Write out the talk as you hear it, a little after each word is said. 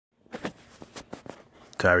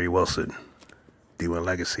Tyree Wilson, D1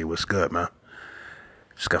 Legacy. What's good, man?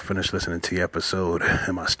 Just got finished listening to your episode.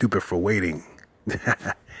 Am I stupid for waiting?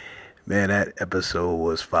 Man, that episode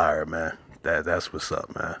was fire, man. That's what's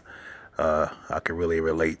up, man. I can really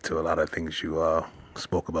relate to a lot of things you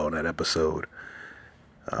spoke about in that episode.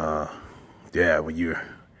 Yeah, when you're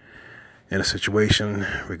in a situation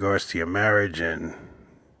in regards to your marriage and,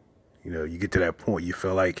 you get to that point, you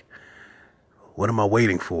feel like, what am I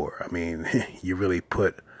waiting for? I mean, you really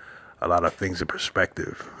put a lot of things in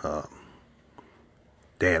perspective.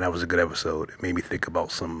 Damn, that was a good episode. It made me think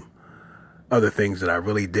about some other things that I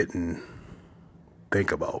really didn't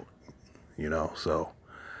think about, so.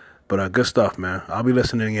 But good stuff, man. I'll be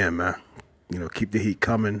listening in, man. Keep the heat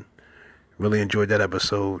coming. Really enjoyed that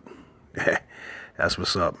episode. That's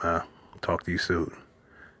what's up, man. Talk to you soon.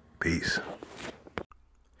 Peace.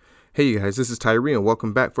 Hey, you guys, this is Tyree, and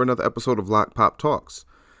welcome back for another episode of Lock Pop Talks.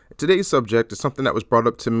 Today's subject is something that was brought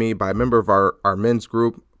up to me by a member of our men's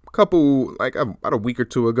group about a week or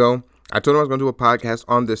two ago. I told him I was going to do a podcast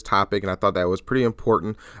on this topic, and I thought that was pretty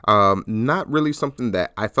important. Not really something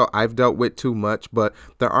that I felt I've dealt with too much, but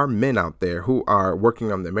there are men out there who are working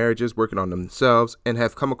on their marriages, working on themselves, and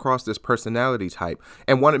have come across this personality type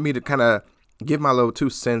and wanted me to kind of give my little 2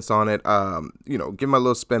 cents on it, give my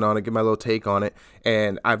little spin on it, give my little take on it.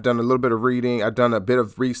 And I've done a little bit of reading. I've done a bit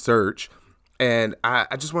of research, and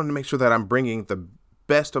I just wanted to make sure that I'm bringing the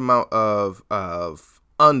best amount of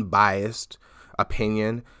unbiased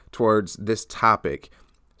opinion towards this topic.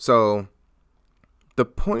 So the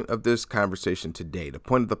point of this conversation today, the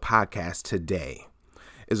point of the podcast today,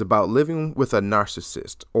 is about living with a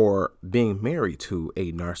narcissist or being married to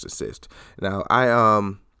a narcissist. Now,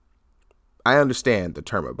 I understand the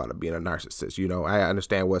term about it being a narcissist. I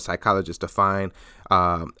understand what psychologists define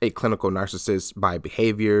a clinical narcissist by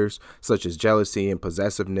behaviors such as jealousy and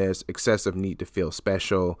possessiveness, excessive need to feel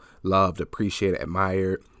special, loved, appreciated,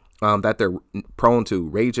 admired, that they're prone to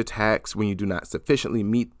rage attacks when you do not sufficiently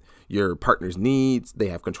meet your partner's needs. They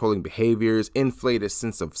have controlling behaviors, inflated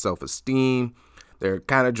sense of self-esteem. They're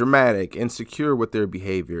kind of dramatic, insecure with their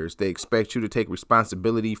behaviors. They expect you to take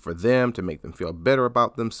responsibility for them to make them feel better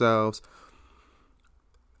about themselves.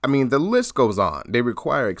 I mean, the list goes on. They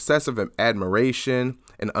require excessive admiration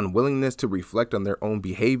and unwillingness to reflect on their own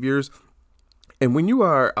behaviors. And when you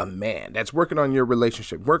are a man that's working on your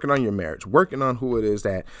relationship, working on your marriage, working on who it is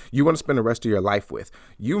that you want to spend the rest of your life with,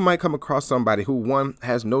 you might come across somebody who, one,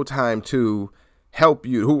 has no time to help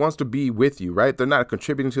you, who wants to be with you, right? They're not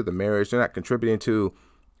contributing to the marriage. They're not contributing to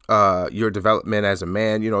your development as a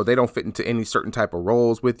man. They don't fit into any certain type of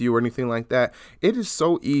roles with you or anything like that. It is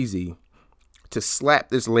so easy to slap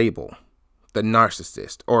this label, the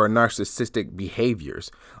narcissist or narcissistic behaviors,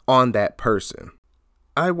 on that person.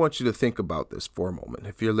 I want you to think about this for a moment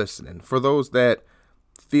if you're listening. For those that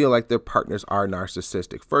feel like their partners are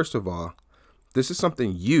narcissistic, first of all, this is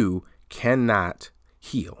something you cannot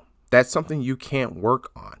heal. That's something you can't work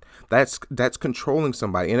on. That's controlling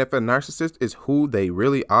somebody. And if a narcissist is who they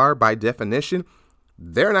really are, by definition,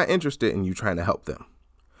 they're not interested in you trying to help them.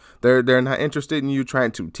 They're not interested in you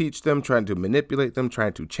trying to teach them, trying to manipulate them,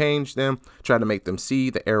 trying to change them, trying to make them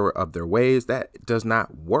see the error of their ways. That does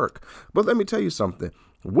not work. But let me tell you something.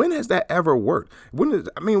 When has that ever worked? What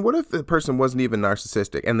if the person wasn't even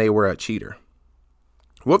narcissistic and they were a cheater?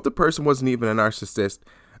 What if the person wasn't even a narcissist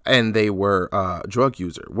and they were a drug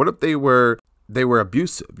user? What if they were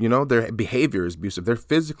abusive? Their behavior is abusive. They're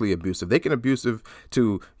physically abusive. They can be abusive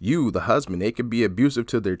to you, the husband. They can be abusive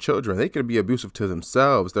to their children. They can be abusive to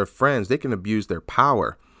themselves, their friends. They can abuse their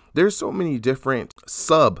power. There's so many different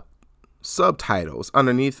subtitles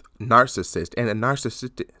underneath narcissist and a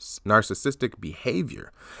narcissistic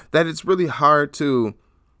behavior that it's really hard to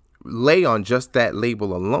lay on just that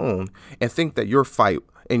label alone and think that your fight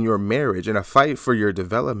in your marriage and a fight for your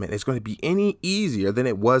development is going to be any easier than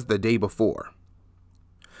it was the day before.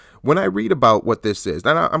 When I read about what this is,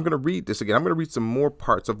 now I'm going to read this again. I'm going to read some more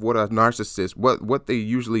parts of what a narcissist, what they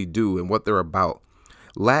usually do and what they're about.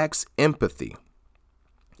 Lacks empathy,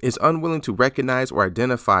 is unwilling to recognize or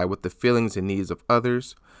identify with the feelings and needs of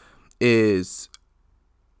others, is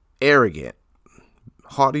arrogant,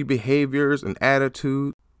 haughty behaviors and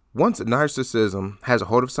attitude. Once narcissism has a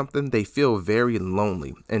hold of something, they feel very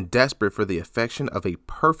lonely and desperate for the affection of a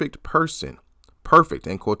perfect person, perfect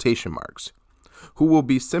in quotation marks, who will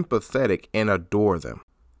be sympathetic and adore them.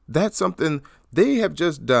 That's something they have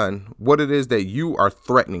just done what it is that you are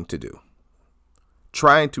threatening to do.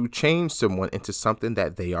 Trying to change someone into something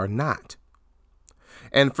that they are not.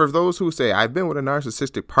 And for those who say, I've been with a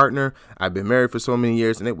narcissistic partner, I've been married for so many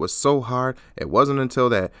years, and it was so hard. It wasn't until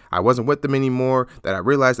that I wasn't with them anymore that I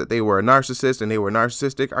realized that they were a narcissist and they were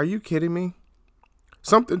narcissistic. Are you kidding me?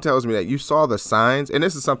 Something tells me that you saw the signs, and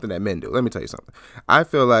this is something that men do. Let me tell you something. I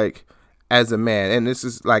feel like as a man, and this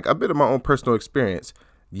is like a bit of my own personal experience,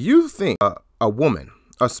 you think a woman,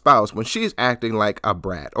 a spouse, when she's acting like a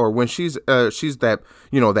brat, or when she's that,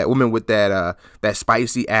 that woman with that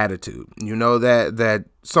spicy attitude, that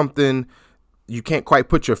something you can't quite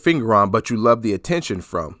put your finger on, but you love the attention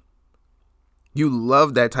from. You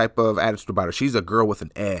love that type of attitude about her. She's a girl with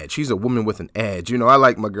an edge. She's a woman with an edge. I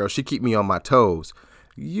like my girl. She keep me on my toes.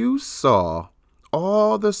 You saw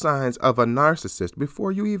all the signs of a narcissist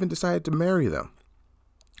before you even decided to marry them.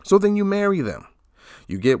 So then you marry them.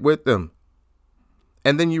 You get with them.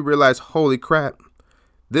 And then you realize, holy crap,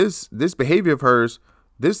 this behavior of hers,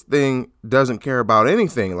 this thing doesn't care about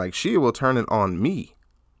anything. Like, she will turn it on me.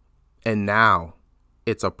 And now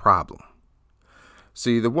it's a problem.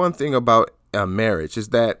 See, the one thing about a marriage is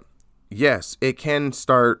that, yes, it can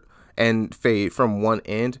start and fade from one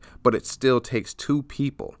end, but it still takes two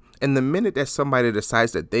people. And the minute that somebody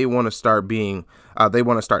decides that they want to start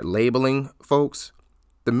labeling folks,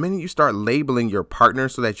 the minute you start labeling your partner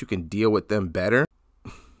so that you can deal with them better,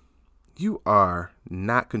 you are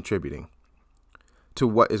not contributing to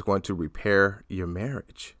what is going to repair your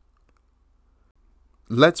marriage.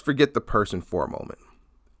 Let's forget the person for a moment.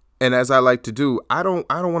 And as I like to do, I don't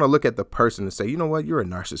want to look at the person and say, you know what, you're a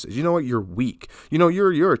narcissist. You know what, you're weak.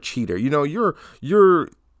 You're a cheater. You're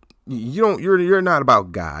not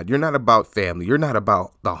about God. You're not about family. You're not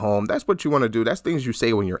about the home. That's what you want to do. That's things you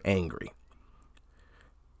say when you're angry.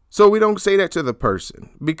 So we don't say that to the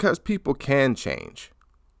person, because people can change.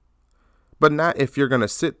 But not if you're going to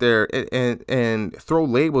sit there and throw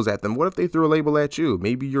labels at them. What if they throw a label at you?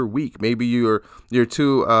 Maybe you're weak. Maybe you're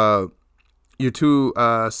too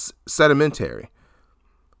sedimentary.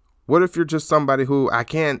 What if you're just somebody who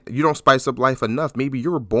you don't spice up life enough? Maybe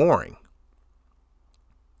you're boring.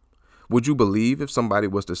 Would you believe if somebody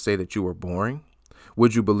was to say that you were boring?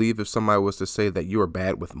 Would you believe if somebody was to say that you are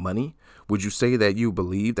bad with money? Would you say that you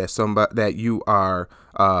believe that you are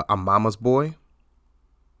a mama's boy?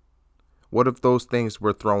 What if those things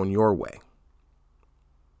were thrown your way?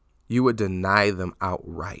 You would deny them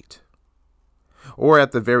outright. Or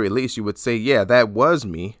at the very least, you would say, yeah, that was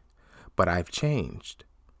me, but I've changed.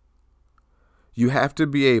 You have to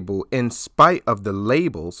be able, in spite of the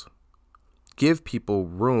labels, give people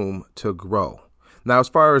room to grow. Now, as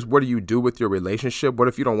far as what do you do with your relationship? What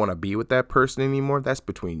if you don't want to be with that person anymore? That's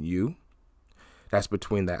between you. That's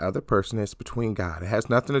between that other person. It's between God. It has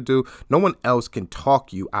nothing to do. No one else can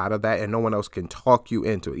talk you out of that, and no one else can talk you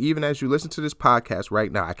into it. Even as you listen to this podcast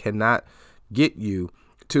right now, I cannot get you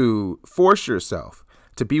to force yourself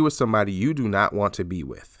to be with somebody you do not want to be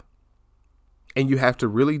with. And you have to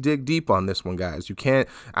really dig deep on this one, guys. You can't,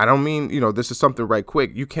 I don't mean, this is something right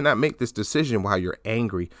quick. You cannot make this decision while you're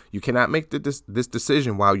angry. You cannot make this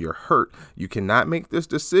decision while you're hurt. You cannot make this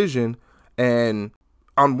decision, and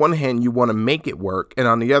on one hand, you want to make it work, and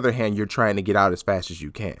on the other hand, you're trying to get out as fast as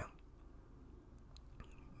you can.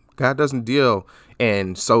 God doesn't deal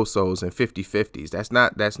in so-sos and 50-50s.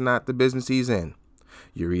 That's not the business he's in.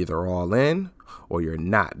 You're either all in or you're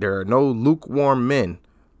not. There are no lukewarm men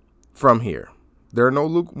from here. There are no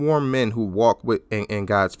lukewarm men who walk in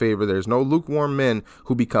God's favor. There's no lukewarm men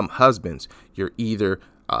who become husbands. You're either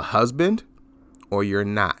a husband or you're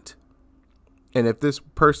not. And if this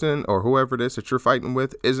person or whoever it is that you're fighting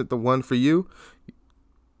with isn't the one for you,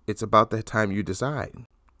 it's about that time you decide.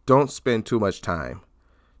 Don't spend too much time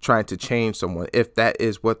trying to change someone if that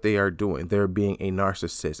is what they are doing. They're being a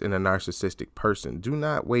narcissist and a narcissistic person. Do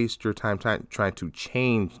not waste your time trying to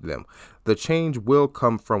change them. The change will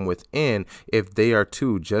come from within if they are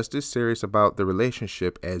too just as serious about the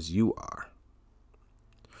relationship as you are.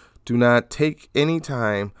 Do not take any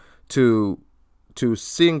time to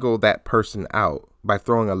single that person out by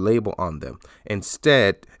throwing a label on them.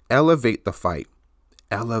 Instead, elevate the fight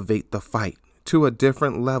to a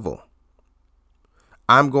different level.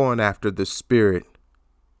 I'm going after the spirit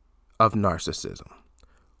of narcissism.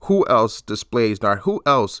 Who else displays who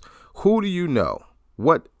do you know?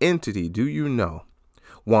 What entity do you know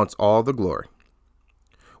wants all the glory,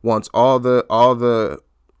 wants all the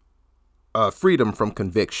freedom from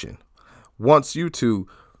conviction, wants you to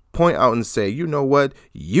point out and say, you know what?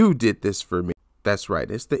 You did this for me. That's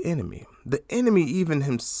right. It's the enemy. The enemy even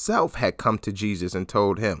himself had come to Jesus and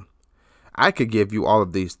told him, I could give you all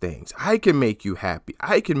of these things. I can make you happy.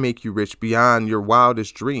 I can make you rich beyond your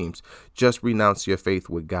wildest dreams. Just renounce your faith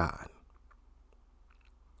with God.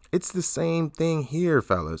 It's the same thing here,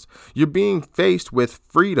 fellas. You're being faced with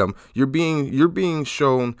freedom. You're being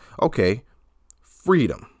shown, okay,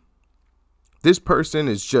 freedom. This person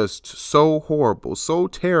is just so horrible, so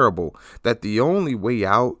terrible that the only way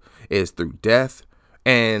out is through death,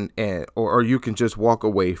 or you can just walk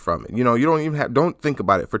away from it. You don't think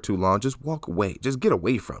about it for too long. Just walk away. Just get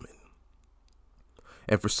away from it.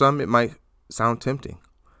 And for some, it might sound tempting.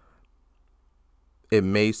 It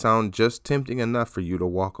may sound just tempting enough for you to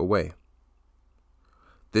walk away.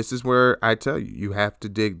 This is where I tell you, you have to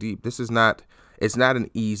dig deep. It's not an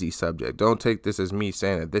easy subject. Don't take this as me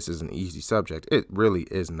saying that this is an easy subject. It really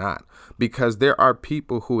is not, because there are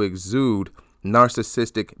people who exude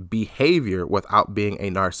narcissistic behavior without being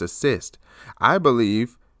a narcissist. I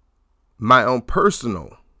believe my own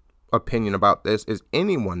personal opinion about this is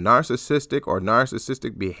anyone narcissistic or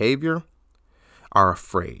narcissistic behavior are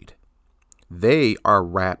afraid. They are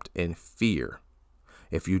wrapped in fear.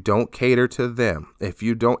 If you don't cater to them, if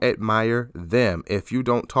you don't admire them, if you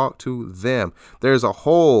don't talk to them, there's a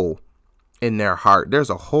hole in their heart. There's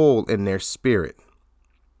a hole in their spirit.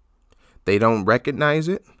 They don't recognize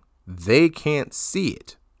it. They can't see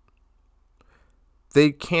it.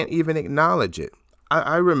 They can't even acknowledge it.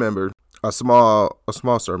 I remember a small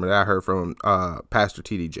sermon that I heard from Pastor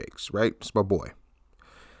T.D. Jakes, right? It's my boy.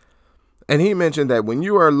 And he mentioned that when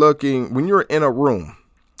you're in a room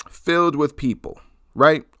filled with people,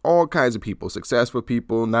 right? All kinds of people, successful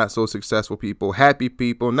people, not so successful people, happy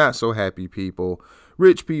people, not so happy people,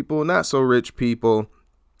 rich people, not so rich people.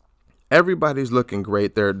 Everybody's looking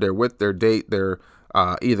great. They're with their date. They're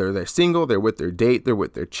either they're single, they're with their date, they're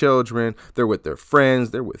with their children, they're with their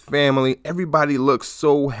friends, they're with family. Everybody looks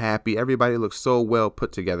so happy. Everybody looks so well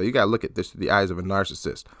put together. You got to look at this through the eyes of a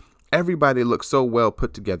narcissist. Everybody looks so well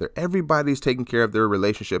put together. Everybody's taking care of their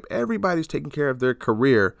relationship. Everybody's taking care of their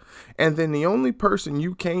career. And then the only person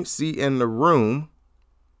you can't see in the room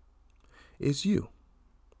is you.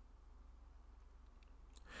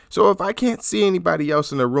 So if I can't see anybody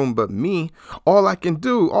else in the room but me, all I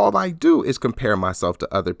do is compare myself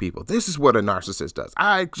to other people. This is what a narcissist does.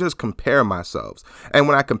 I just compare myself. And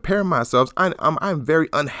when I compare myself, I'm very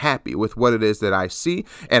unhappy with what it is that I see.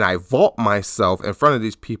 And I vault myself in front of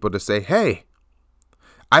these people to say, hey,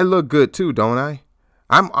 I look good too, don't I?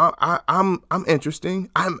 I'm interesting.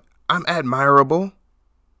 I'm admirable.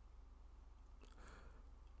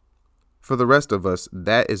 For the rest of us,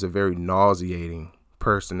 that is a very nauseating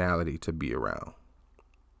personality to be around.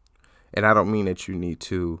 And I don't mean that you need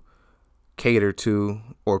to cater to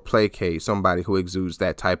or placate somebody who exudes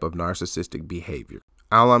that type of narcissistic behavior.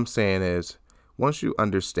 All I'm saying is, once you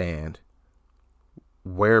understand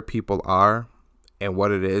where people are and what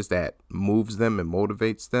it is that moves them and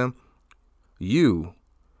motivates them, you,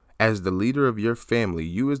 as the leader of your family,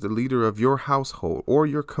 you as the leader of your household or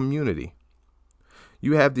your community,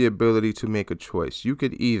 you have the ability to make a choice. You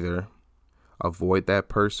could either avoid that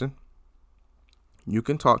person. You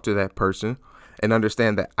can talk to that person and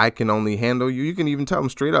understand that I can only handle you. You can even tell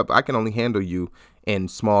them straight up, I can only handle you in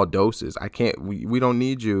small doses. We don't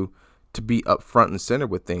need you to be up front and center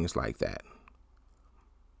with things like that.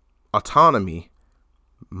 Autonomy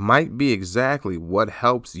might be exactly what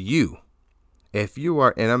helps you. If you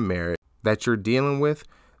are in a marriage that you're dealing with,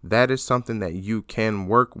 that is something that you can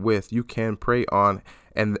work with, you can pray on,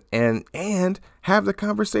 and have the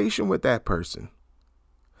conversation with that person.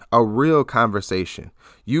 A real conversation.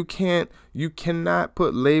 You cannot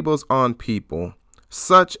put labels on people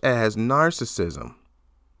such as narcissism,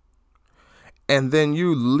 and then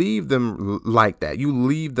you leave them like that.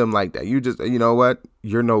 You just, you know what?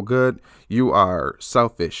 You're no good. You are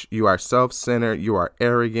selfish. You are self-centered. You are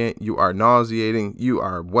arrogant. You are nauseating. You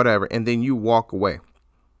are whatever. And then you walk away.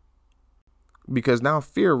 Because now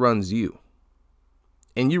fear runs you.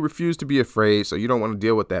 And you refuse to be afraid, so you don't want to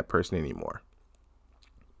deal with that person anymore.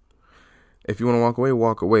 If you want to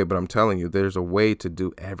walk away. But I'm telling you, there's a way to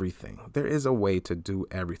do everything. There is a way to do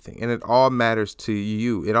everything. And it all matters to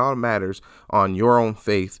you. It all matters on your own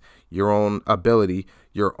faith, your own ability,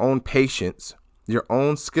 your own patience, your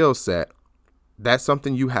own skill set. That's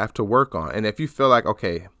something you have to work on. And if you feel like,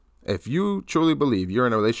 okay, if you truly believe you're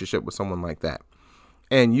in a relationship with someone like that,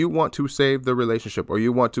 and you want to save the relationship or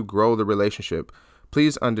you want to grow the relationship,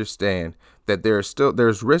 please understand that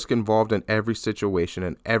there's risk involved in every situation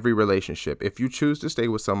and every relationship. If you choose to stay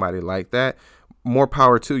with somebody like that, more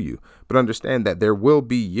power to you. But understand that there will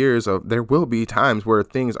be times where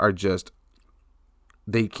things are just,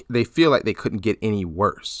 they feel like they couldn't get any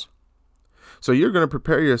worse. So you're going to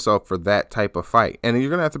prepare yourself for that type of fight. And you're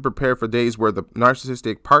going to have to prepare for days where the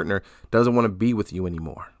narcissistic partner doesn't want to be with you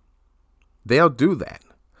anymore. They'll do that.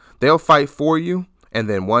 They'll fight for you and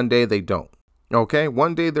then one day they don't. Okay,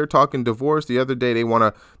 one day they're talking divorce, the other day they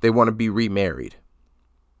want to be remarried,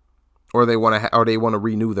 or they want to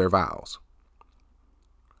renew their vows.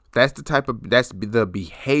 That's the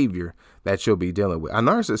behavior that you'll be dealing with. A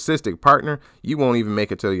narcissistic partner, you won't even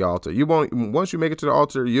make it to the altar. Once you make it to the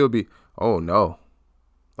altar, you'll be, oh no,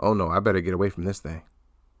 I better get away from this thing.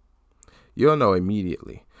 You'll know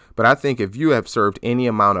immediately. But I think if you have served any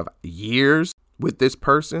amount of years with this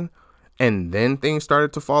person and then things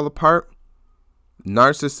started to fall apart,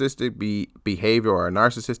 narcissistic behavior or a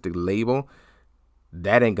narcissistic label,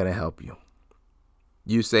 that ain't going to help you.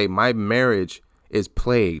 You say, my marriage is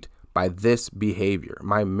plagued by this behavior.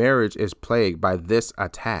 My marriage is plagued by this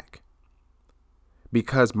attack.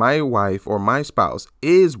 Because my wife or my spouse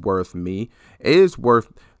is worth me, is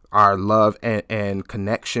worth our love and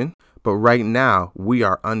connection. But right now we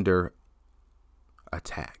are under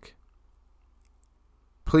attack.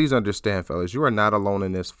 Please understand, fellas, you are not alone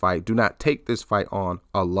in this fight. Do not take this fight on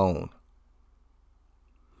alone.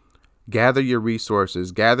 Gather your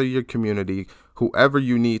resources, gather your community, whoever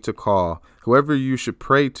you need to call, whoever you should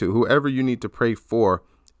pray to, whoever you need to pray for.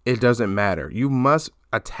 It doesn't matter. You must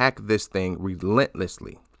attack this thing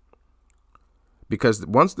relentlessly. Because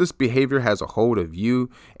once this behavior has a hold of you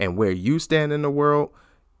and where you stand in the world,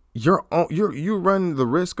 you run the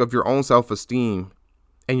risk of your own self-esteem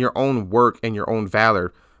and your own work and your own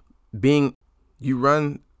valor you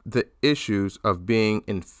run the issues of being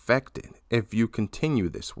infected if you continue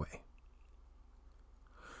this way.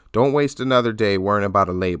 Don't waste another day worrying about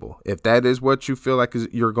a label. If that is what you feel like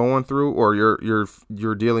you're going through or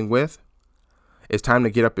you're dealing with, it's time to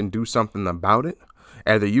get up and do something about it.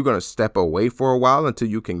 Either you're going to step away for a while until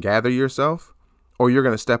you can gather yourself, or you're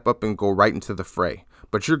going to step up and go right into the fray.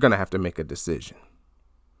 But you're going to have to make a decision.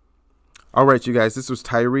 All right, you guys, this was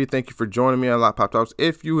Tyree. Thank you for joining me on Lock Pop Talks.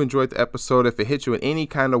 If you enjoyed the episode, if it hit you in any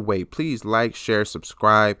kind of way, please like, share,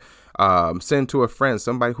 subscribe, send to a friend,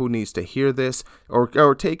 somebody who needs to hear this,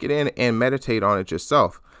 or take it in and meditate on it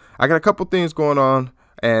yourself. I got a couple things going on,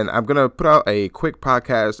 and I'm going to put out a quick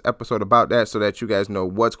podcast episode about that so that you guys know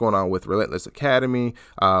what's going on with Relentless Academy.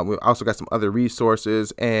 We've also got some other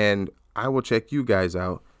resources, and I will check you guys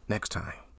out next time.